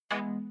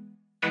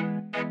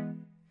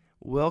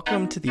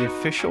Welcome to the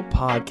official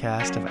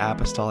podcast of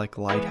Apostolic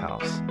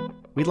Lighthouse.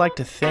 We'd like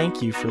to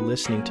thank you for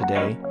listening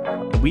today,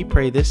 and we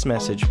pray this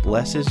message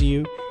blesses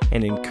you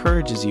and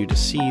encourages you to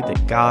see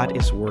that God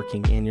is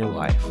working in your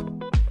life.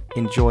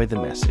 Enjoy the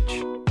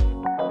message.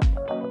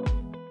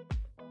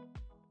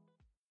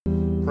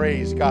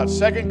 Praise God.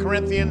 2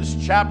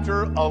 Corinthians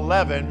chapter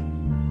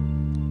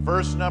 11,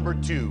 verse number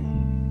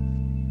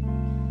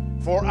 2.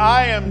 For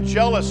I am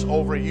jealous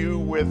over you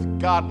with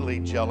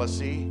godly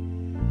jealousy,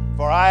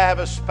 for I have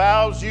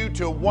espoused you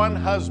to one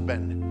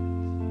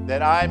husband,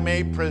 that I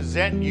may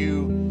present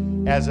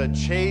you as a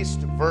chaste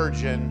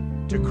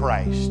virgin to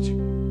Christ.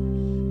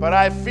 But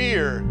I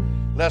fear,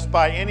 lest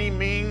by any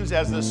means,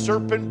 as the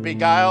serpent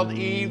beguiled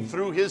Eve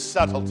through his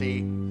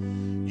subtlety,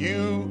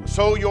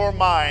 your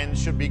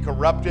minds should be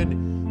corrupted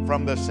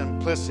from the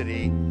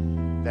simplicity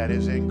that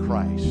is in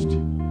Christ.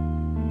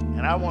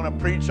 And I want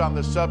to preach on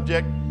the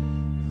subject,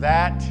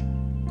 that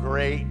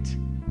great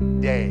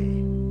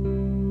day.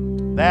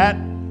 That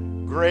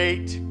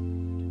great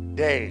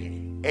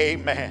day.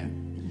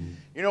 Amen.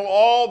 You know,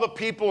 all the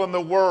people in the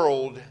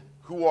world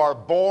who are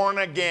born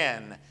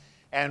again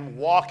and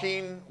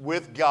walking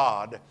with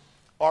God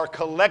are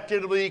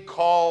collectively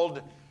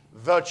called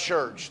the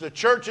church. The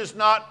church is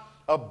not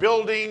a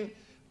building,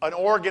 an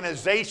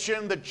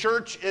organization. The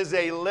church is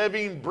a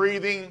living,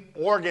 breathing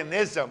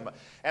organism.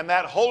 And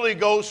that Holy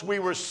Ghost we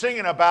were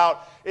singing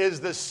about is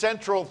the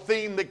central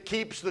theme that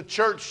keeps the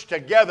church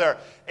together.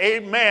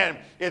 Amen.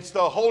 It's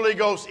the Holy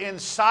Ghost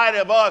inside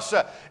of us.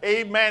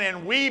 Amen.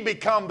 And we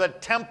become the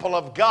temple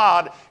of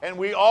God, and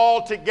we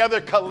all together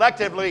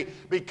collectively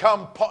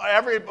become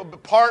every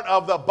part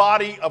of the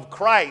body of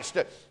Christ,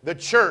 the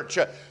church.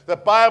 The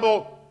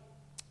Bible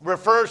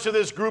refers to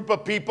this group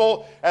of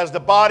people as the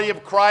body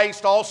of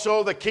Christ,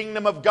 also the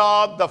kingdom of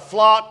God, the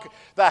flock,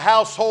 the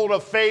household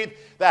of faith,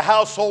 the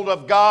household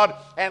of God,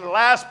 and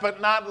last but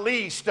not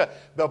least,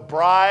 the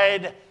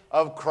bride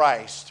of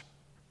Christ.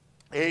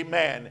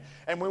 Amen.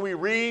 And when we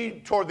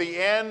read toward the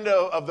end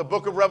of the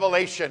book of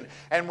Revelation,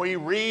 and we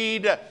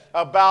read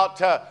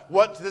about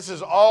what this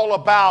is all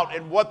about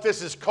and what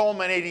this is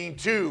culminating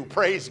to,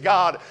 praise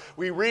God,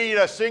 we read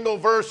a single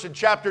verse in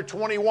chapter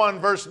 21,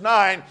 verse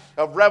 9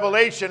 of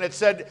Revelation. It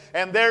said,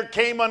 "And there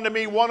came unto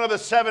me one of the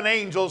seven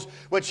angels,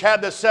 which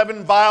had the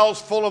seven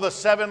vials full of the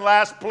seven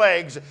last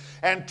plagues,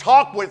 and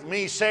talked with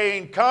me,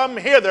 saying, Come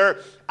hither,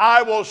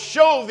 I will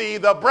show thee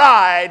the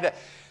bride,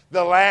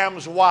 the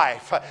Lamb's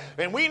wife."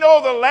 And we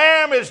know the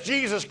Lamb is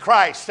Jesus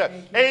Christ.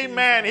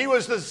 Amen. He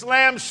was the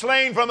Lamb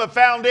slain from the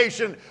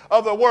foundation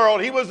of the world.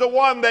 He was the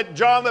one that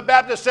John the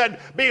Baptist said,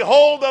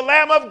 "Behold the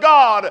Lamb of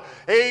God."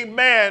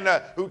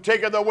 Amen. Who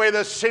taketh away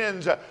the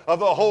sins of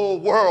the whole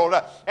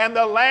world. And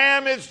the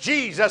Lamb is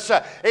Jesus.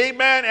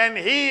 Amen. And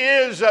He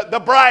is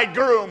the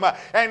bridegroom.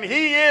 And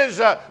He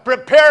is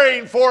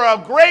preparing for a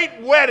great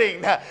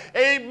wedding.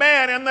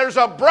 Amen. And there's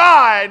a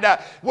bride,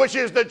 which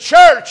is the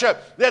church,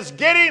 that's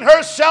getting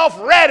herself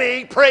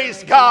ready,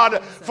 praise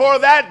God, for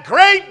that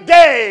great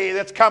day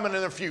that's coming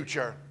in the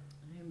future.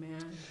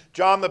 Amen.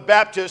 John the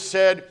Baptist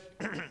said,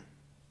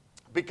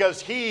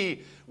 because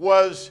he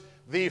was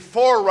the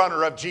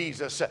forerunner of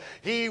Jesus,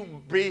 he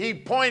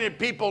pointed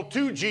people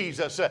to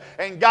Jesus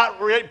and got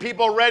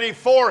people ready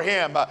for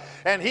Him.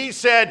 And he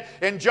said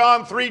in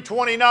John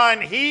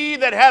 3:29, "He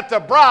that hath the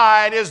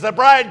bride is the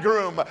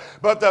bridegroom,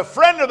 but the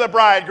friend of the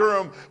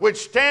bridegroom, which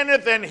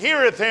standeth and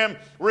heareth him,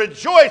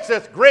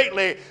 rejoiceth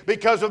greatly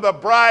because of the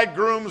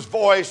bridegroom's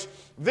voice.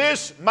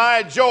 This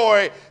my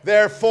joy,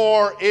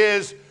 therefore,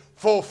 is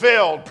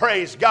fulfilled."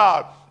 Praise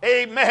God.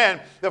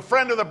 Amen. The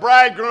friend of the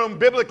bridegroom,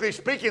 biblically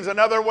speaking, is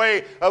another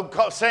way of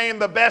saying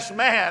the best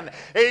man.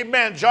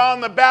 Amen.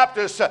 John the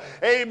Baptist,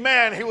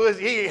 amen,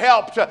 he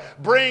helped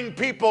bring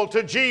people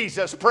to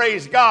Jesus.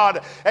 Praise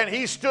God. And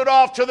he stood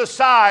off to the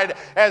side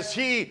as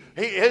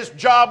his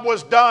job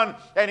was done,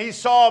 and he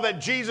saw that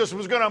Jesus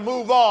was going to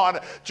move on.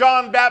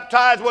 John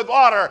baptized with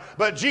water,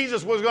 but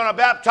Jesus was going to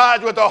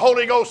baptize with the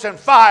Holy Ghost and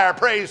fire.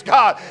 Praise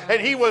God.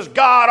 And He was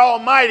God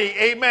Almighty,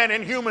 amen,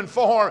 in human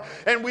form.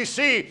 And we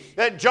see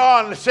that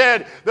John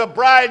said the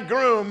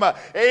bridegroom,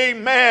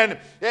 amen,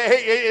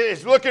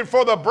 is looking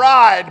for the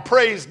bride,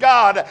 praise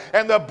God,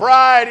 and the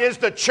bride is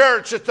the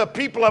church. It's the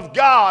people of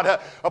God.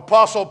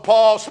 Apostle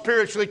Paul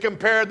spiritually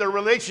compared the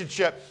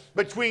relationship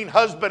between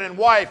husband and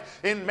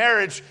wife in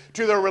marriage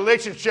to the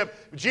relationship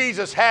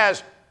Jesus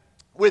has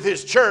with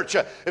His church.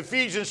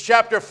 Ephesians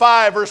chapter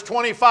 5, verse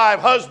 25,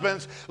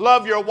 "Husbands,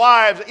 love your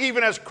wives,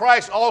 even as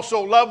Christ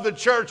also loved the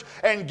church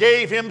and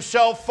gave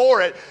Himself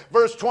for it."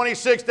 Verse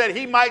 26, "That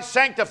He might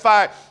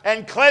sanctify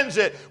and cleanse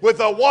it with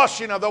the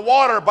washing of the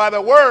water by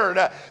the word,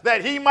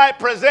 that He might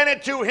present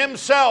it to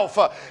Himself."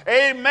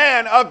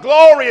 Amen. A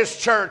glorious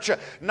church,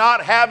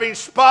 not having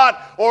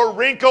spot or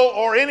wrinkle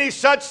or any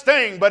such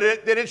thing, but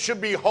that it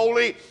should be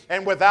holy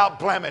and without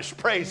blemish.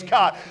 Praise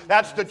God.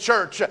 That's the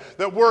church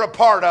that we're a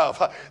part of.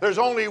 There's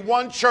only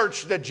one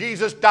church that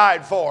Jesus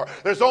died for.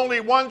 There's only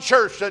one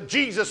church that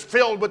Jesus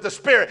filled with the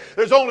Spirit.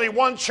 There's only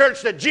one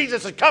church that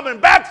Jesus is coming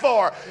back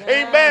for.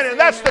 Yes, amen. And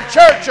that's the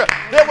church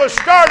that was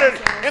started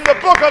in the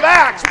book of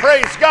Acts.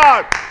 Praise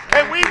God.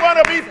 And we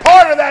want to be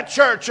part of that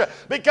church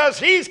because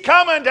He's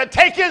coming to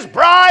take His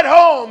bride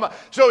home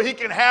so He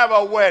can have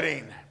a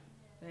wedding.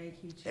 Thank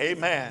you, Jesus.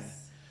 Amen.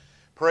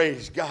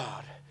 Praise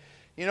God.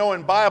 You know,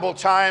 in Bible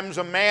times,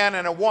 a man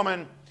and a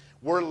woman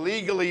were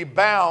legally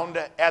bound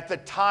at the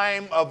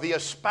time of the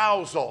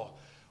espousal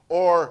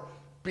or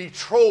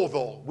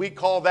betrothal. We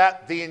call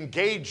that the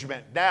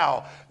engagement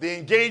now. The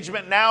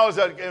engagement now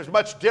is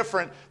much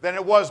different than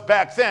it was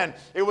back then.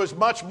 It was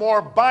much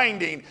more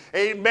binding.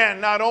 Amen.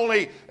 Not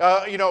only,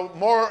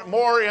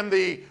 more in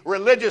the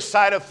religious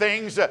side of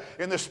things,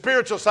 in the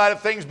spiritual side of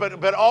things,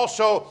 but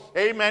also,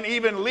 amen,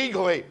 even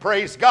legally.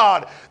 Praise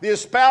God. The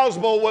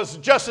espousal was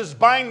just as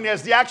binding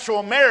as the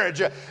actual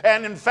marriage.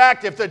 And in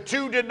fact, if the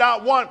two did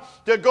not want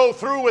to go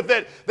through with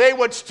it, they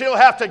would still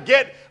have to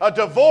get a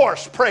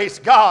divorce. Praise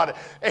God.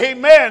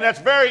 Amen. That's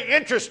very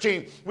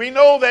interesting. We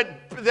know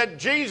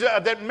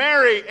that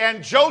Mary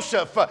and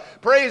Joseph,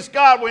 praise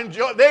God, when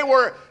they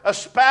were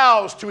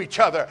espoused to each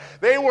other,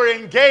 they were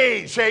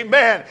engaged.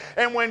 Amen.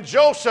 And when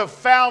Joseph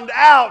found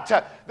out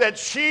that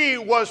she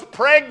was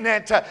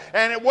pregnant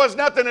and it was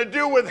nothing to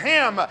do with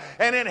him,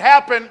 and it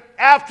happened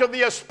after the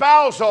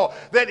espousal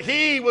that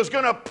he was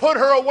going to put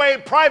her away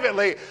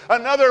privately.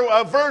 Another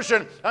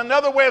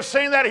way of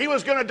saying that, he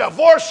was going to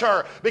divorce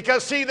her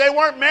because, see, they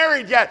weren't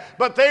married yet,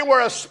 but they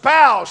were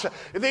espoused.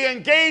 The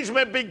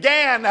engagement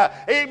began,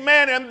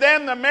 amen, and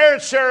then the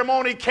marriage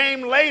ceremony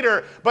came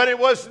later, but it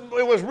was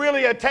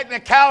really a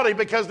technicality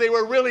because they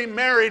were really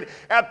married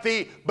at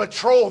the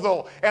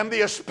betrothal and the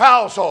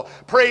espousal.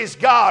 Praise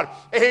God.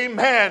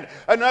 Amen.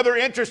 Another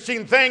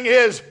interesting thing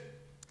is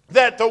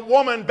that the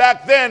woman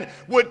back then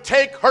would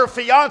take her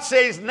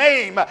fiance's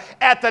name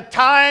at the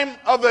time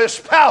of the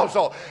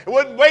espousal. It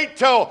wouldn't wait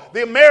till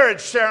the marriage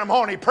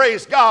ceremony,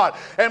 praise God.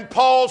 And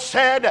Paul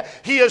said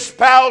He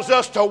espoused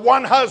us to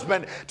one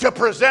husband to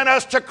present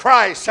us to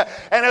Christ.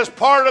 And as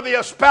part of the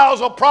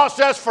espousal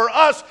process for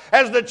us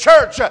as the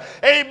church,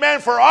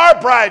 amen, for our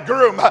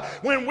bridegroom,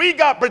 when we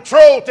got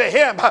betrothed to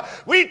him,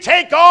 we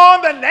take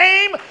on the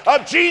name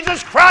of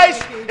Jesus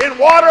Christ in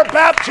water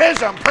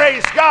baptism.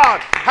 Praise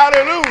God.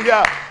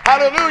 Hallelujah.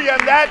 Hallelujah.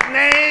 And that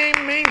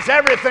name means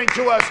everything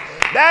to us.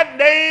 That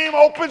name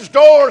opens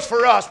doors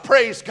for us.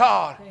 Praise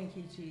God. Thank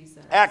you,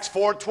 Jesus. Acts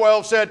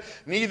 4:12 said,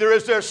 neither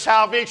is there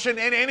salvation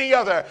in any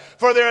other,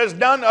 for there is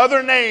none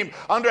other name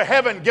under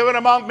heaven given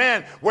among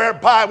men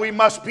whereby we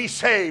must be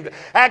saved.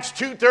 Acts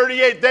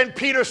 2:38, then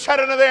Peter said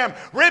unto them,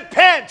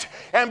 repent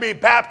and be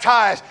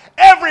baptized,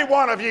 every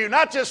one of you,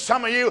 not just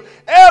some of you,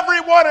 every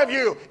one of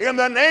you, in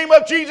the name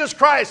of Jesus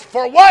Christ.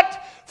 For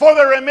what? For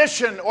the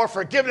remission or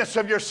forgiveness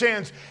of your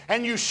sins,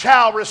 and you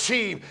shall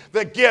receive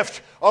the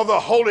gift of the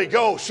Holy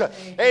Ghost.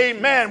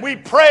 Amen. We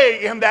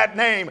pray in that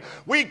name.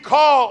 We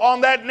call on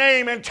that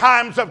name in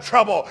times of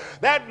trouble.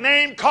 That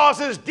name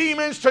causes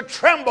demons to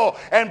tremble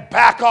and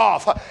back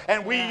off.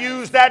 And we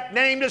use that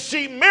name to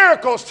see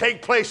miracles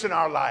take place in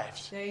our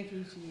lives. Thank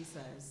you,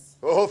 Jesus.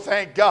 Oh,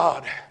 thank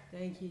God.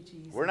 Thank you,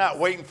 Jesus. We're not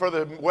waiting for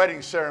the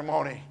wedding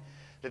ceremony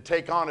to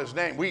take on His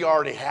name. We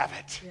already have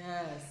it.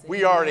 Yes,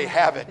 we already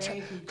have it.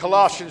 Thank you,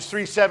 Colossians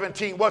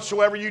 3:17,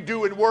 whatsoever you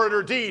do in word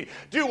or deed,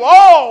 do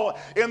all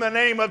in the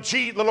name of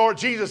the Lord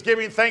Jesus,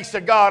 giving thanks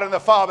to God and the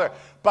Father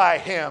by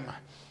Him.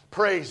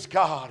 Praise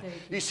God.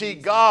 You see,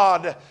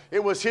 God,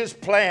 it was His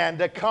plan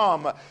to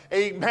come.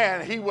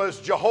 Amen. He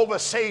was Jehovah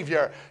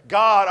Savior,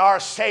 God our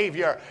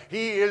Savior.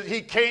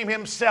 He came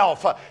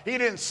Himself. He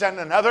didn't send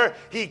another.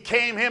 He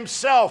came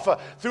Himself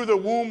through the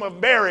womb of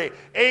Mary.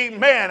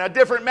 Amen. A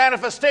different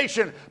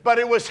manifestation, but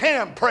it was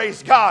Him.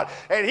 Praise God.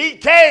 And He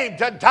came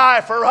to die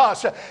for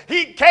us.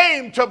 He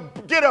came to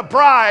get a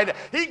bride.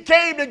 He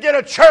came to get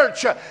a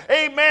church.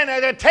 Amen.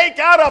 And to take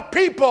out a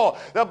people.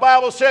 The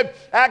Bible said,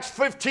 Acts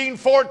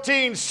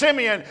 15:14,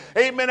 Simeon,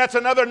 amen, that's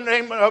another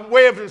name,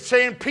 way of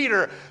saying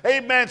Peter,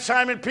 amen,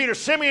 Simon Peter.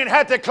 Simeon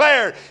had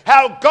declared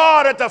how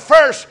God at the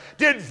first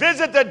did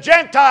visit the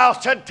Gentiles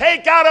to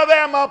take out of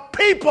them a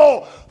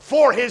people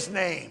for His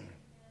name.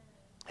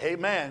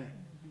 Amen.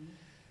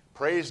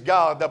 Praise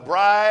God. The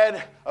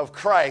bride of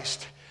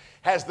Christ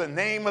has the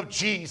name of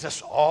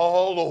Jesus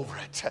all over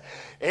it.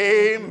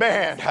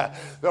 Amen.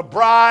 The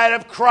bride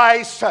of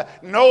Christ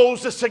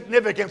knows the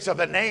significance of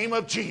the name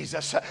of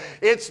Jesus.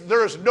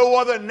 There's no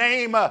other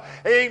name,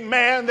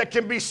 amen, that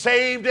can be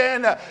saved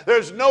in.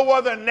 There's no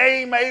other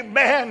name,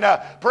 amen.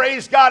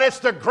 Praise God, it's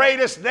the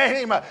greatest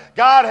name.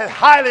 God has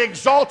highly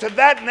exalted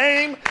that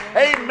name.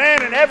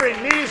 Amen. And every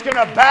knee's going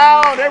to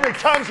bow and every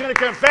tongue's going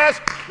to confess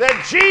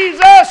that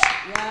Jesus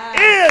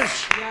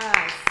is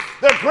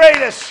the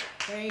greatest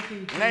Thank you,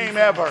 Jesus. name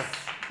ever.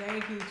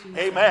 Thank you, Jesus.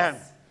 Amen.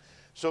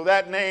 So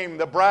that name,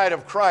 the bride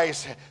of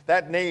Christ,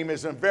 that name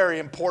is very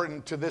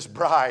important to this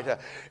bride.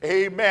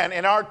 Amen.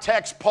 In our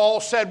text,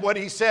 Paul said what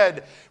he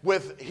said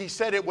he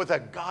said it with a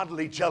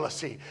godly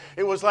jealousy.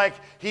 It was like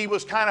he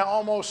was kind of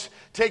almost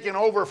taking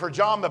over for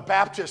John the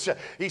Baptist.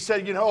 He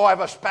said,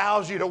 I've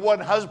espoused you to one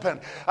husband.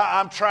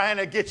 I'm trying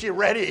to get you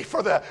ready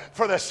for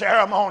the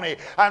ceremony.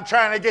 I'm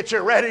trying to get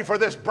you ready for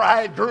this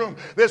bridegroom,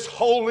 this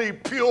holy,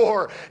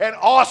 pure, and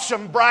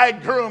awesome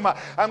bridegroom.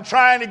 I'm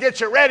trying to get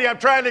you ready. I'm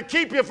trying to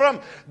keep you from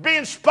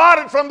being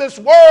spotted from this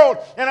world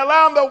and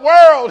allowing the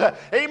world,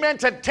 amen,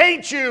 to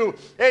taint you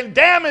and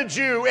damage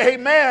you,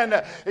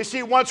 amen. You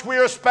see, once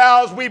we're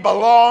espoused, we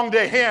belong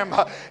to Him,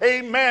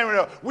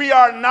 amen. We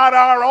are not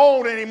our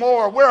own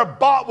anymore. We're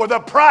bought with a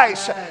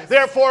price. Yes.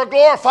 Therefore,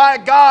 glorify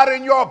God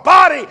in your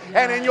body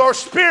and in your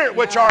spirit,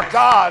 which are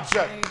God's.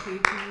 Thank you,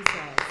 Jesus.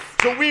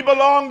 So we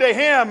belong to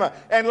Him.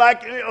 And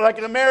like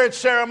the marriage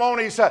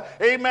ceremonies,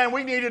 amen,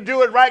 we need to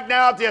do it right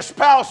now at the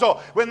espousal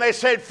when they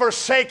said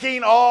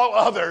forsaking all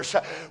others.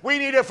 We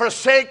need to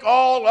forsake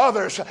all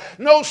others.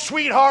 No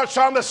sweethearts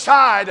on the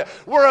side.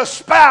 We're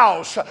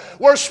espoused.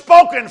 We're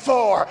spoken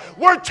for.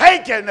 We're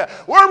taken.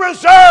 We're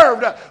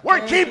reserved.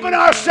 We're keeping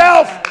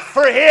ourselves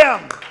for Him.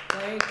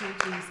 Thank you,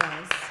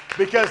 Jesus.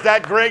 Because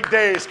that great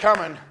day is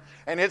coming.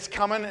 And it's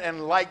coming in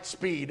light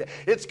speed.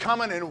 It's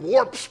coming in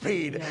warp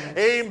speed. Yes.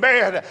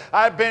 Amen.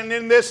 I've been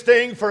in this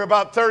thing for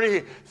about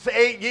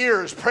 38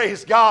 years.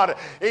 Praise God.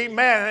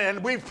 Amen.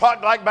 And we've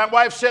talked, like my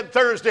wife said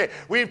Thursday,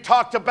 we've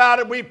talked about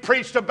it. We've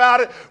preached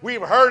about it.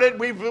 We've heard it.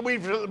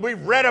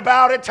 We've read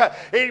about it.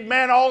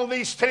 Amen. All of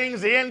these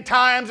things, the end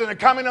times and the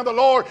coming of the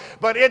Lord.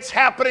 But it's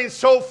happening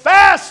so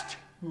fast.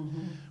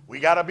 Mm-hmm. We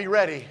got to be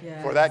ready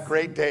for that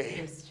great day.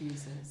 Yes,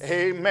 Jesus.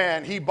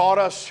 Amen. He bought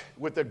us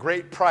with a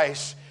great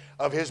price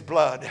of His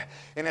blood.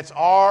 And it's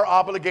our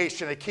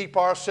obligation to keep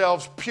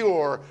ourselves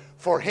pure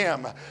for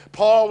Him.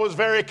 Paul was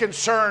very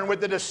concerned with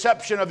the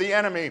deception of the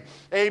enemy,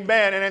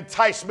 amen, and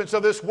enticements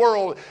of this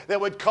world that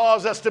would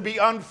cause us to be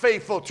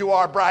unfaithful to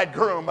our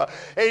bridegroom,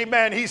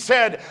 amen. He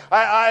said,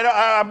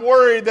 I'm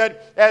worried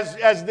that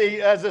as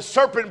the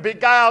serpent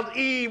beguiled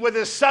Eve with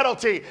his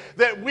subtlety,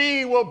 that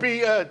we will be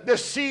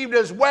deceived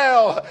as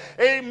well,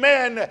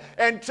 amen,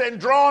 and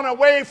drawn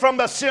away from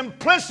the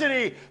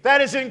simplicity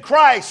that is in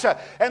Christ.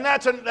 And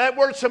that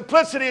word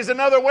simplicity is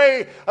another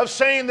way of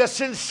saying the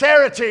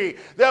sincerity,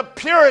 the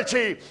purity,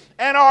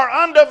 and our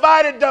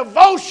undivided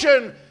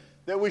devotion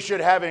that we should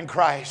have in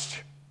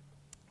Christ.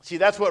 See,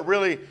 that's what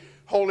really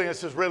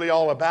holiness is really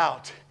all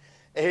about.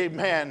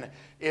 Amen.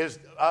 Is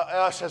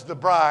us as the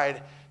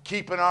bride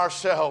keeping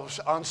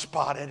ourselves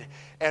unspotted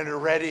and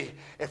ready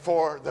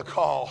for the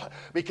call,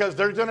 because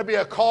there's going to be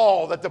a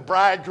call that the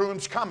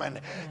bridegroom's coming.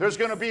 There's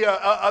going to be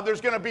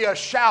a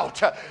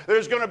shout.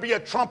 There's going to be a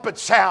trumpet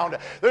sound.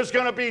 There's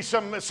going to be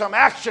some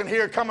action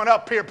here coming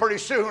up here pretty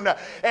soon.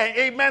 And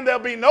amen.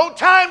 There'll be no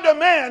time to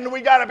mend.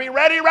 We got to be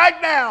ready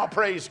right now.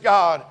 Praise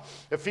God.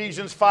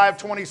 Ephesians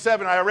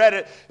 5:27, I read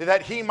it,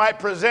 that He might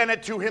present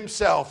it to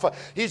Himself.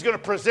 He's going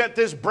to present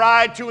this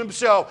bride to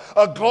Himself,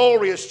 a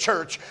glorious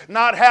church,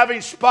 not having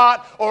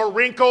spot or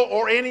wrinkle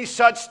or any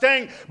such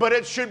thing, but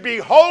it should be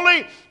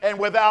holy and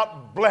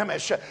without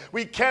blemish.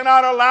 We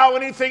cannot allow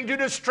anything to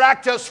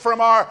distract us from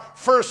our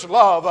first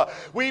love.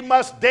 We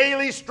must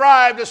daily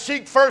strive to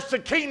seek first the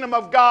kingdom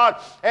of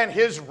God and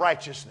His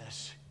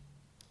righteousness.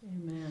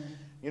 Amen.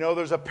 You know,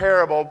 there's a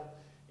parable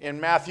in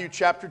Matthew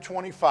chapter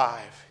 25.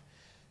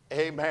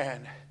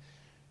 Amen.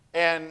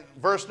 And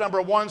verse number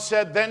 1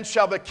 said, Then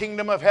shall the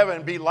kingdom of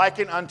heaven be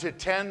likened unto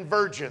 10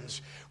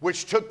 virgins,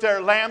 which took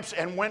their lamps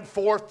and went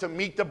forth to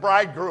meet the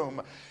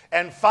bridegroom.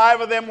 And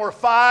 5 of them were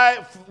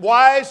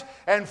wise,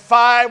 and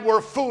 5 were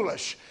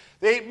foolish.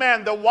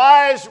 Amen. The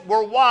wise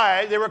were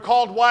wise. They were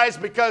called wise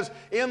because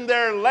in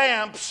their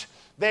lamps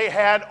they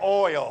had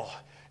oil.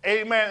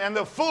 Amen. And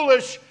the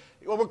foolish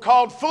were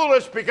called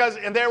foolish because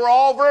they were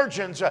all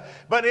virgins,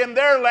 but in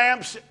their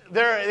lamps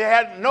they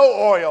had no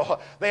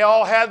oil. They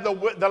all had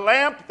the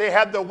lamp, they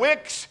had the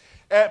wicks,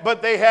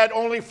 but they had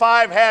only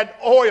 5 had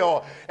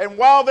oil. And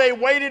while they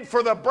waited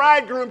for the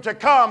bridegroom to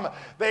come,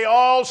 they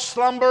all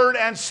slumbered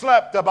and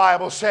slept, the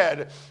Bible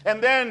said.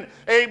 And then,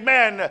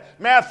 amen,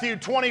 Matthew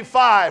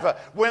 25,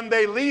 when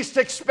they least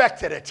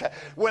expected it,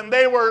 when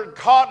they were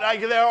caught,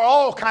 they were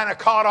all kind of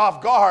caught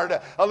off guard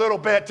a little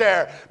bit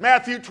there.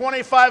 Matthew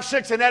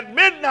 25:6, and at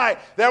midnight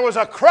there was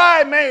a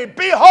cry made,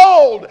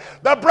 Behold,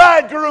 the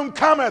bridegroom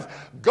cometh,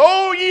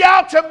 go ye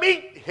out to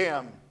meet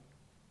him.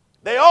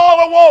 They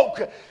all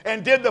awoke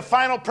and did the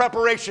final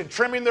preparation,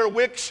 trimming their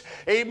wicks,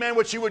 amen,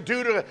 which you would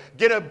do to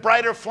get a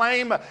brighter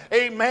flame,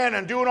 amen,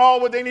 and doing all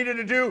what they needed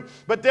to do.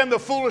 But then the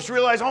foolish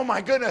realized, oh my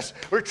goodness,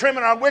 we're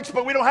trimming our wicks,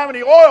 but we don't have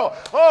any oil.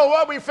 Oh,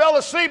 well, we fell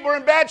asleep, we're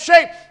in bad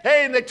shape.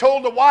 Hey, and they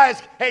told the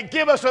wise, hey,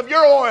 give us of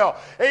your oil.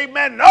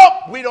 Amen.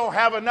 Nope, we don't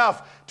have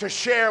enough to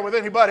share with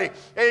anybody.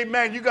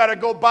 Amen. You got to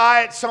go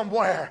buy it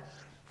somewhere.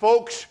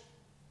 Folks,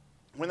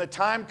 when the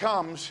time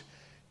comes,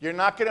 You're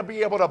not going to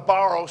be able to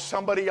borrow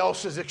somebody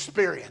else's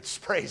experience.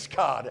 Praise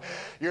God.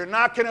 You're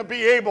not going to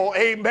be able,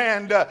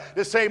 amen,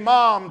 to say,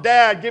 Mom,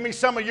 Dad, give me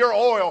some of your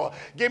oil.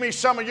 Give me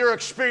some of your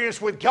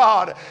experience with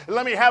God.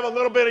 Let me have a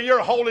little bit of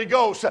your Holy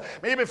Ghost.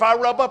 Maybe if I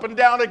rub up and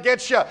down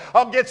against you,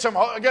 I'll get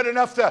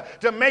enough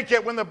to make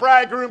it when the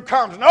bridegroom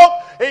comes. Nope.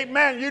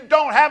 Amen. You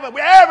don't have it.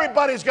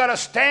 Everybody's got to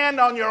stand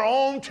on your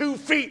own 2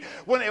 feet.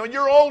 When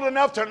you're old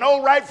enough to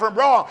know right from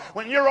wrong,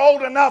 when you're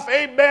old enough,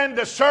 amen,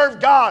 to serve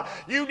God,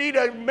 you need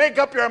to make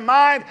up your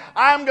mind.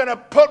 I'm going to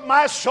put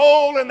my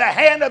soul in the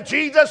hand of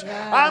Jesus.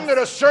 Yes. I'm going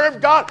to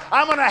serve God.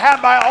 I'm going to have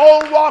my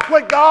own walk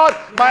with God,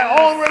 my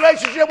own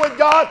relationship with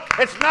God.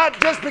 It's not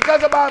just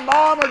because of my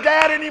mom or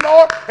dad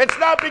anymore. It's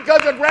not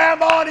because of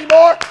grandma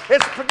anymore.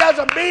 It's because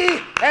of me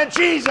and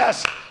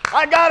Jesus.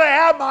 I got to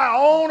have my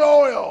own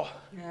oil.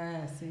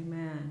 Yes,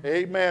 amen.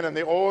 Amen. And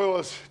the oil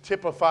is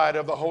typified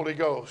of the Holy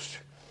Ghost.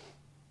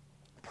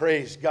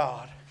 Praise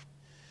God.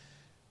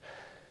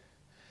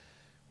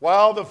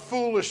 While the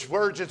foolish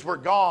virgins were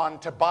gone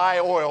to buy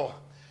oil,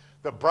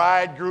 the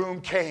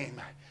bridegroom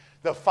came.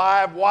 The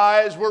 5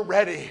 wise were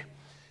ready.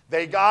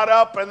 They got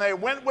up and they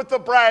went with the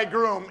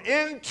bridegroom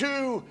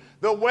into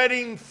the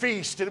wedding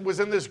feast. It was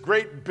in this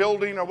great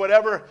building or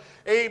whatever.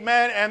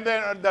 Amen. And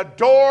then the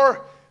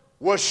door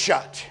was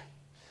shut.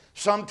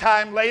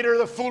 Sometime later,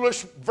 the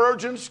foolish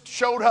virgins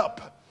showed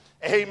up.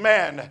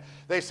 Amen.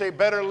 They say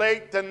better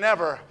late than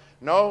never.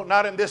 No,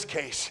 not in this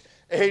case.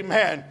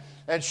 Amen.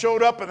 And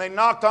showed up and they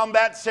knocked on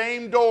that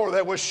same door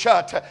that was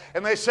shut.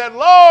 And they said,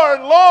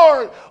 Lord,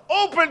 Lord,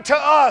 open to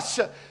us.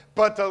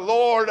 But the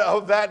Lord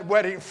of that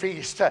wedding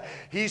feast,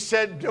 he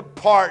said,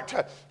 depart.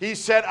 He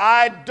said,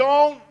 I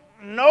don't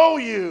know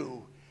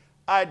you.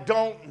 I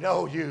don't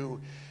know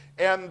you.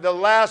 And the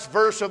last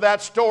verse of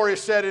that story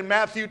said in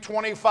Matthew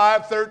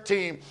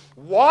 25:13,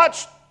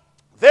 watch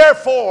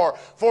therefore,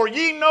 for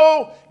ye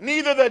know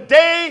neither the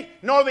day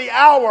nor the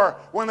hour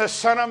when the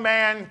Son of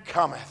Man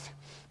cometh.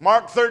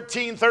 Mark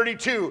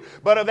 13:32,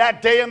 but of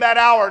that day and that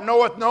hour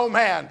knoweth no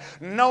man,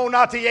 no,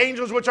 not the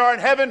angels which are in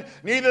heaven,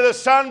 neither the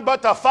Son,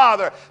 but the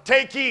Father.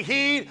 Take ye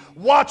heed,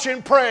 watch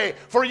and pray,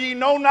 for ye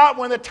know not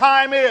when the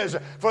time is.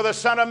 For the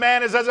Son of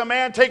Man is as a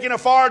man taking a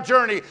far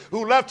journey,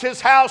 who left his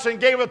house and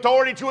gave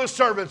authority to his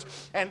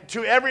servants, and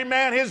to every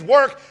man his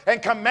work,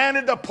 and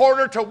commanded the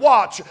porter to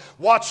watch.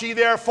 Watch ye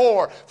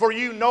therefore, for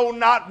you know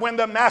not when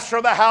the master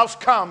of the house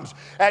comes,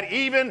 at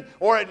even,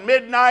 or at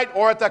midnight,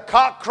 or at the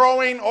cock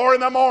crowing, or in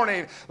the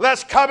morning,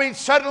 lest coming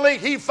suddenly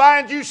he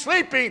find you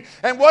sleeping.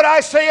 And what I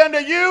say unto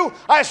you,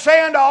 I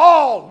say unto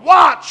all,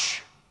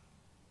 watch.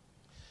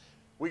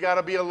 We got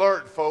to be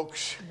alert,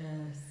 folks.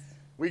 Yes.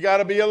 We got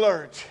to be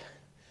alert.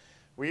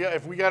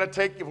 If we got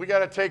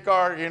to take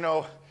our,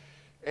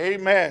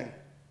 amen.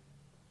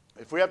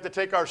 If we have to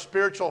take our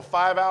spiritual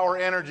 5-hour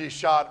energy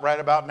shot right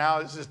about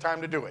now, this is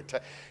time to do it.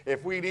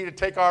 If we need to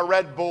take our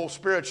Red Bull,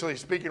 spiritually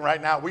speaking,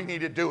 right now, we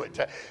need to do it.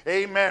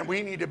 Amen.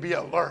 We need to be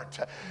alert.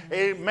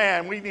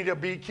 Amen. We need to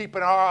be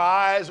keeping our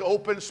eyes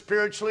open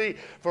spiritually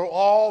for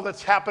all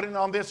that's happening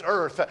on this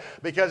earth,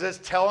 because it's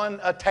telling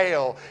a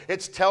tale.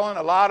 It's telling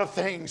a lot of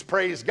things.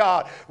 Praise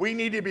God. We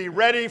need to be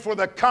ready for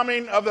the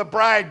coming of the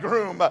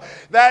bridegroom.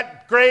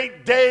 That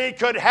great day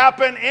could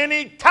happen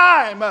any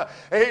time.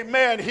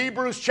 Amen.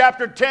 Hebrews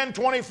chapter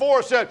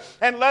 10:24 said,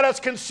 and let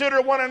us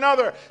consider one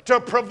another to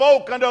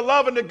provoke unto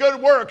love and to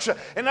good works.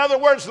 In other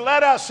words,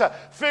 let us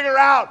figure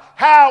out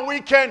how we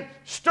can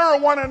stir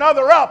one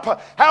another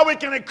up, how we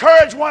can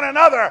encourage one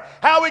another,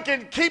 how we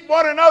can keep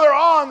one another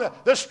on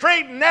the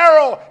straight and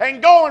narrow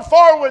and going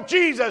forward with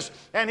Jesus.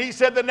 And he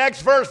said the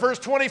next verse, verse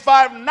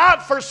 25,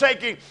 not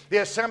forsaking the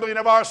assembling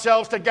of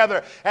ourselves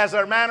together, as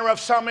the manner of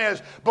some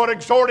is, but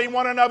exhorting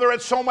one another,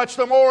 and so much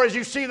the more as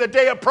you see the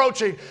day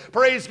approaching.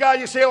 Praise God.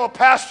 You say, oh,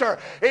 Pastor,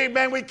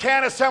 amen, we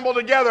can't assemble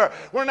together.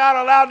 We're not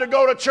allowed to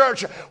go to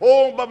church.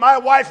 Oh, but my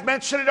wife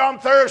mentioned it on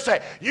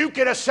Thursday. You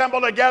can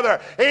assemble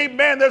together.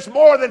 Amen. There's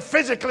more than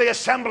physically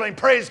assembling.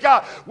 Praise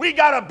God. We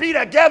got to be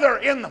together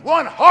in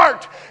one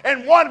heart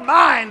and one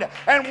mind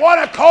and one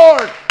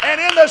accord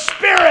and in the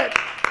Spirit.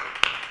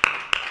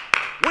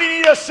 We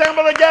need to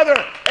assemble together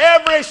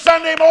every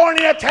Sunday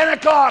morning at 10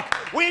 o'clock.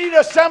 We need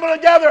to assemble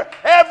together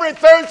every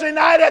Thursday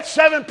night at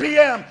 7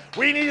 p.m.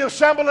 We need to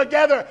assemble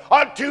together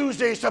on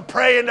Tuesdays to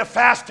pray and to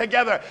fast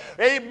together.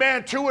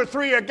 Amen. 2 or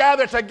 3 are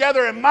gathered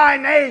together in my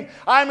name.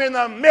 I'm in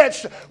the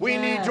midst. We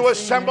need to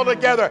assemble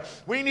together.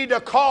 We need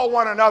to call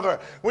one another.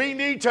 We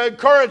need to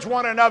encourage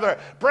one another.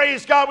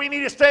 Praise God. We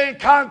need to stay in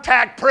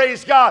contact.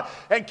 Praise God.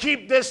 And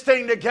keep this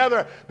thing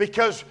together,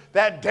 because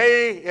that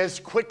day is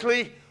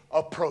quickly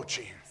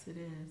approaching. It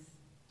is.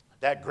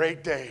 That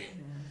great day.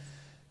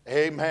 Yes.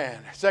 Amen.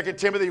 2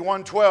 Timothy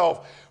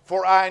 1:12,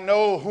 for I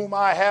know whom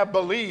I have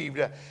believed,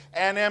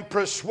 and am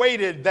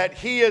persuaded that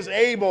he is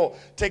able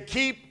to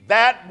keep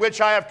that which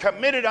I have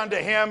committed unto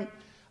him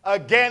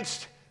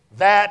against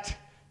that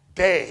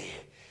day.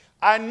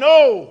 I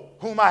know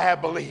whom I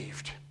have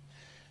believed.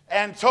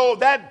 And so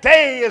that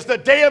day is the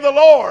day of the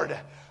Lord.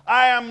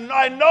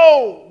 I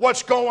know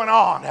what's going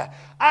on.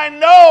 I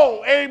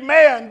know,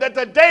 amen, that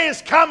the day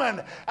is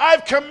coming.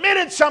 I've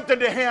committed something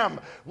to Him.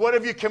 What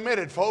have you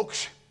committed,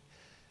 folks?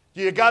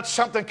 Do you got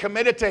something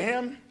committed to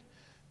Him?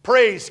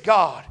 Praise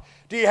God.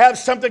 Do you have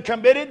something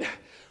committed?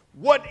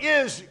 What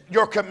is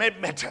your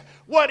commitment?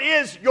 What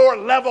is your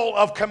level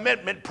of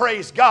commitment?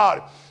 Praise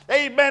God.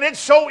 Amen. It's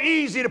so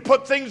easy to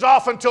put things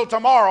off until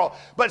tomorrow.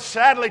 But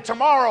sadly,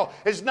 tomorrow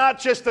is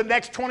not just the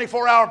next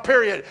 24-hour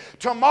period.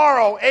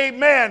 Tomorrow,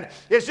 amen,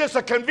 is just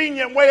a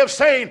convenient way of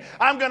saying,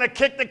 I'm going to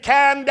kick the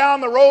can down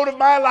the road of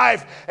my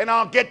life and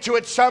I'll get to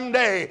it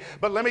someday.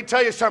 But let me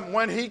tell you something.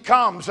 When He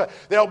comes,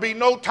 there'll be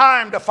no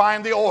time to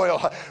find the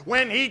oil.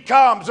 When He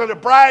comes, or the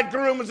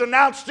bridegroom is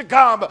announced to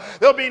come,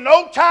 there'll be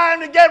no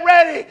time to get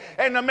ready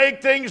and to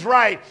make things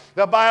right.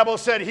 The Bible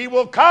said He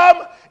will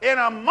come in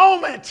a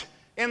moment,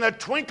 in the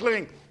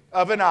twinkling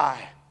of an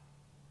eye.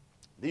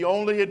 The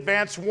only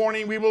advance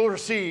warning we will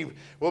receive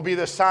will be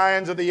the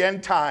signs of the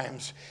end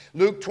times.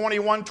 Luke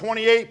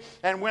 21:28,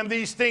 and when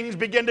these things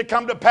begin to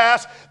come to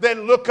pass,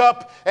 then look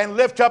up and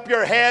lift up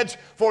your heads,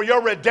 for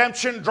your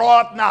redemption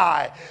draweth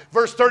nigh.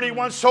 Verse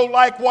 31, so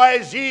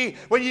likewise ye,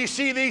 when ye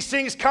see these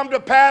things come to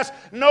pass,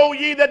 know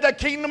ye that the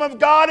kingdom of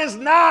God is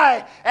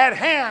nigh at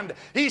hand.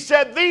 He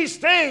said these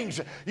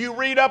things, you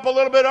read up a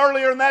little bit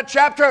earlier in that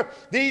chapter,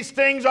 these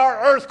things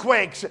are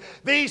earthquakes.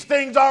 These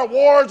things are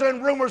wars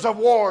and rumors of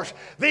wars.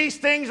 These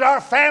things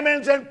are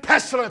famines and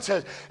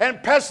pestilences.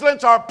 And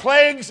pestilence are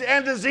plagues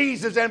and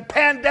diseases and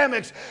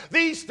pandemics.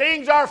 These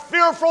things are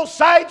fearful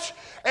sights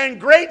and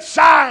great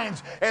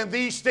signs. And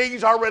these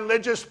things are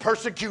religious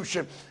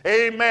persecution.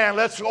 Amen.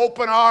 Let's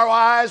open our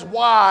eyes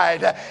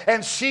wide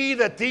and see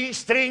that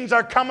these things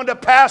are coming to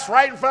pass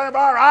right in front of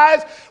our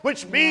eyes,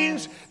 which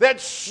means that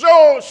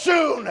so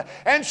soon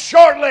and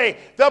shortly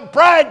the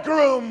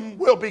bridegroom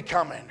will be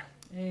coming.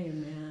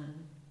 Amen.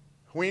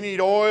 We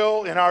need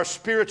oil in our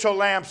spiritual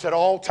lamps at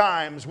all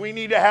times. We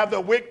need to have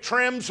the wick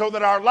trimmed so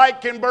that our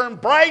light can burn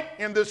bright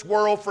in this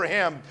world for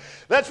Him.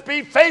 Let's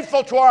be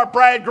faithful to our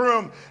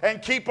bridegroom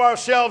and keep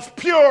ourselves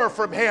pure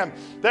from Him.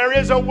 There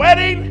is a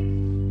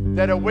wedding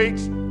that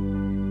awaits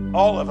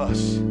all of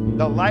us,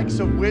 the likes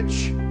of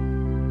which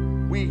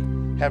we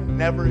have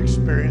never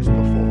experienced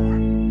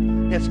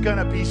before. It's going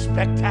to be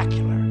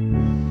spectacular.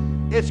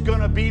 It's going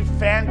to be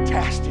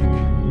fantastic.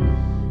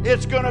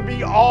 It's going to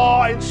be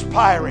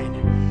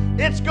awe-inspiring.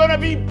 It's going to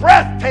be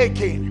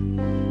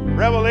breathtaking.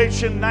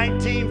 Revelation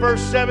 19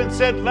 verse 7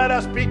 said, let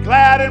us be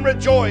glad and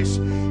rejoice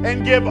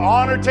and give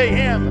honor to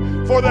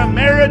Him, for the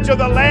marriage of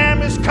the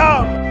Lamb is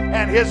come,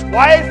 and His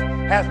wife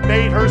hath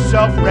made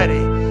herself ready.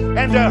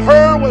 And to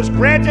her was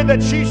granted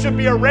that she should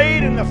be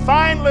arrayed in the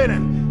fine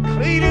linen,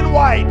 clean and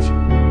white,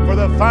 for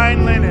the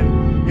fine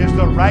linen is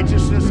the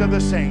righteousness of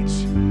the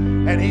saints.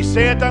 And He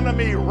saith unto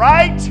me,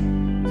 right,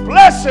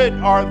 blessed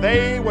are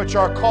they which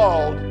are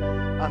called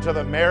unto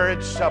the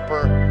marriage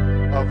supper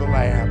of the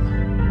Lamb.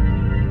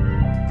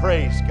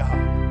 Praise God.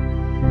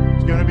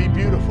 It's going to be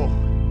beautiful.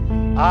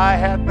 Eye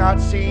hath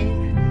not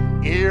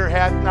seen, ear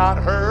hath not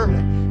heard,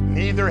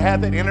 neither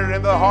hath it entered into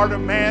the heart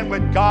of man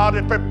what God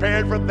hath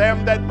prepared for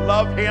them that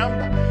love Him.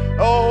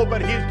 Oh,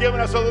 but He's given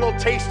us a little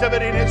taste of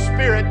it in His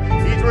Spirit.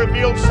 He's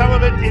revealed some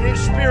of it in His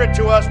Spirit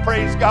to us,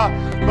 praise God.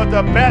 But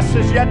the best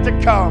is yet to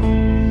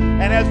come.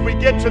 And as we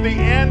get to the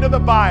end of the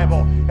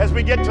Bible, as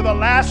we get to the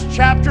last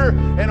chapter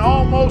and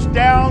almost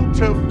down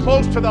to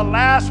close to the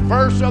last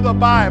verse of the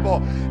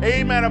Bible,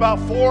 amen, about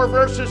 4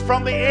 verses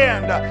from the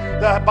end,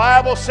 the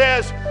Bible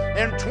says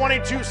in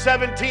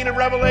 22:17 of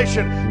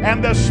Revelation,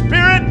 and the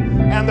Spirit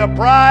and the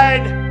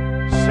bride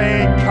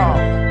say, come.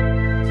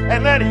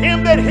 And let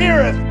him that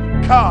heareth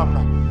come.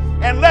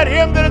 And let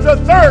him that is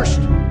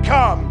athirst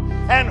come.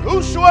 And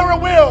whosoever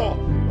will,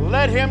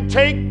 let him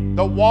take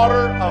the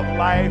water of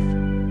life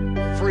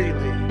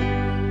freely.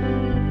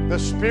 The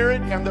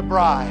Spirit and the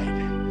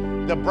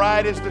bride. The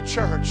bride is the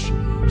church.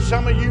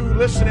 Some of you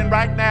listening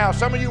right now,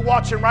 some of you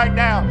watching right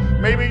now,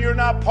 maybe you're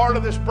not part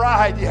of this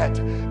bride yet.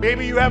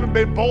 Maybe you haven't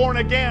been born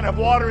again of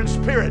water and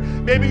Spirit.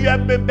 Maybe you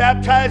haven't been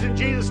baptized in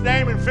Jesus'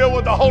 name and filled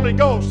with the Holy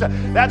Ghost.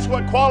 That's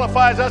what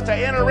qualifies us to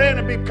enter in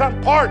and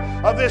become part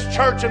of this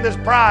church and this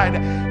bride.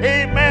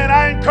 Amen.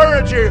 I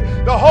encourage you,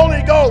 the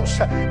Holy Ghost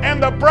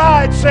and the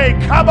bride say,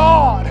 come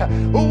on.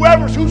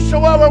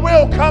 Whosoever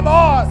will, come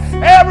on.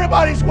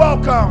 Everybody's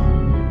welcome.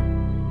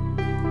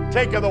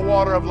 Take of the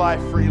water of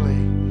life freely.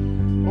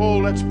 Oh,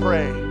 let's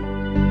pray.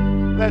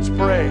 Let's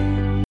pray.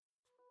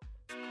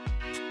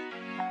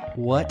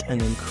 What an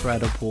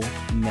incredible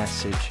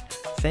message.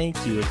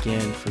 Thank you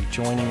again for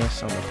joining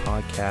us on the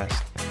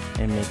podcast,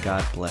 and may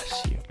God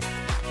bless you.